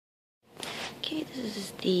Okay, this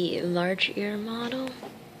is the large ear model.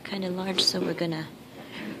 Kind of large, so we're gonna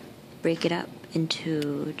break it up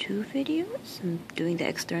into two videos. I'm doing the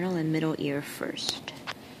external and middle ear first.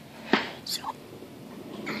 So,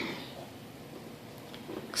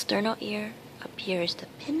 external ear, up here is the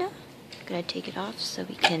pinna. I'm gonna take it off so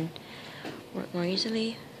we can work more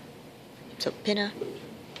easily. So pinna.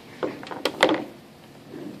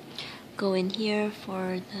 Go in here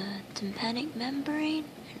for the tympanic membrane,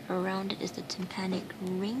 and around it is the tympanic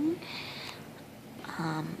ring.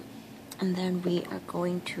 And then we are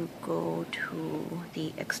going to go to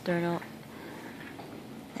the external,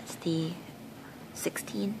 that's the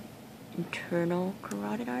 16 internal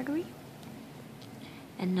carotid artery.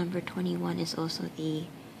 And number 21 is also the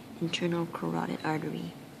internal carotid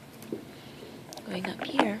artery. Going up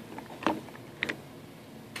here,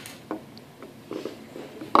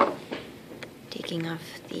 taking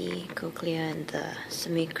off the cochlea and the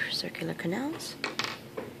semicircular canals.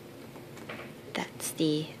 That's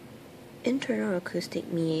the internal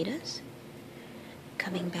acoustic meatus.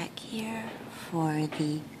 Coming back here for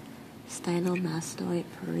the stylomastoid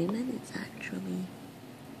foramen. It's actually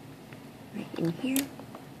right in here.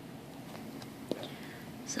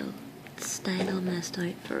 So,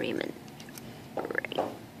 stylomastoid foramen.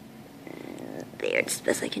 Right there, it's the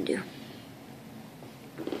best I can do.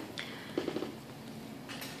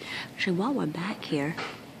 Actually, while we're back here,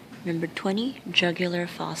 number 20, jugular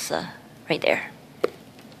fossa, right there.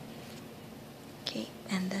 Okay,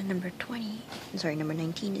 and then number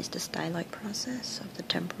 19 is the styloid process of the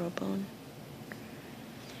temporal bone.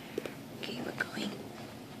 Okay, we're going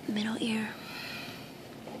middle ear.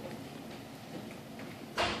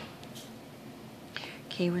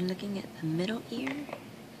 Okay, we're looking at the middle ear,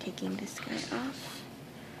 taking this guy off,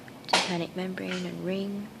 tympanic membrane and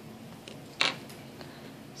ring.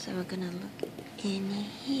 So we're gonna look in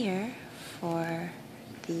here for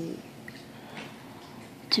the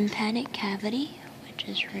tympanic cavity, which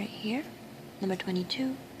is right here, number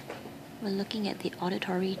 22. We're looking at the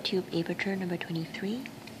auditory tube aperture, number 23.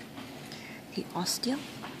 The ostium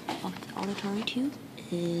of the auditory tube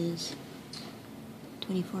is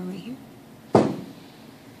 24 right here.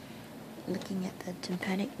 Looking at the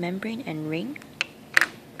tympanic membrane and ring.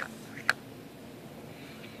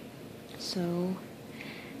 So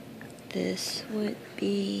this would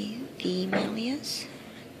be the malleus.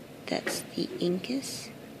 That's the incus.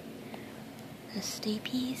 The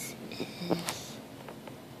stapes is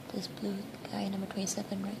this blue guy, number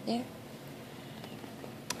 27 right there.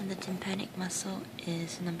 And the tympanic muscle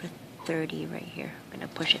is number 30 right here. I'm going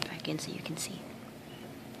to push it back in so you can see.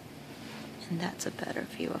 And that's a better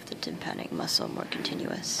view of the tympanic muscle, more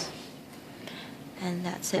continuous. And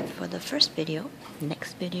that's it for the first video.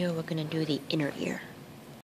 Next video, we're going to do the inner ear.